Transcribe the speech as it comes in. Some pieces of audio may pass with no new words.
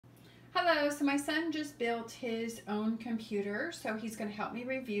Hello, so my son just built his own computer, so he's going to help me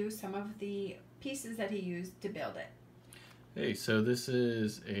review some of the pieces that he used to build it. Hey, so this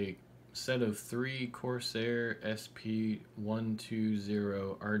is a set of 3 Corsair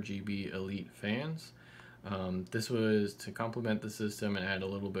SP120 RGB Elite fans. This was to complement the system and add a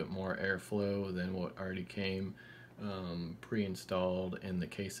little bit more airflow than what already came pre-installed in the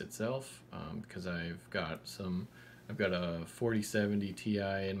case itself, because I've got a 4070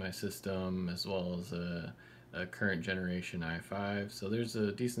 Ti in my system, as well as a current generation i5, so there's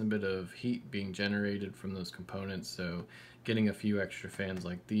a decent bit of heat being generated from those components, so getting a few extra fans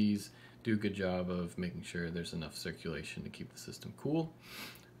like these do a good job of making sure there's enough circulation to keep the system cool.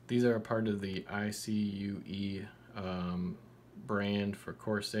 These are a part of the ICUE brand for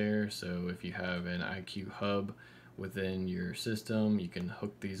Corsair, so if you have an IQ hub within your system, you can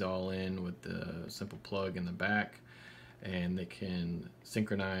hook these all in with the simple plug in the back, and they can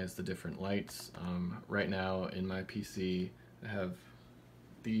synchronize the different lights. Right now in my PC,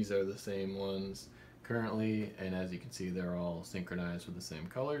 these are the same ones currently, and as you can see, they're all synchronized with the same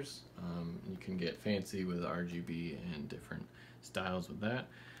colors. You can get fancy with RGB and different styles with that.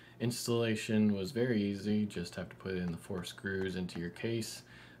 Installation was very easy, just have to put in the 4 screws into your case,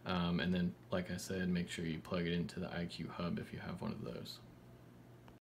 and then, like I said, make sure you plug it into the IQ hub if you have one of those.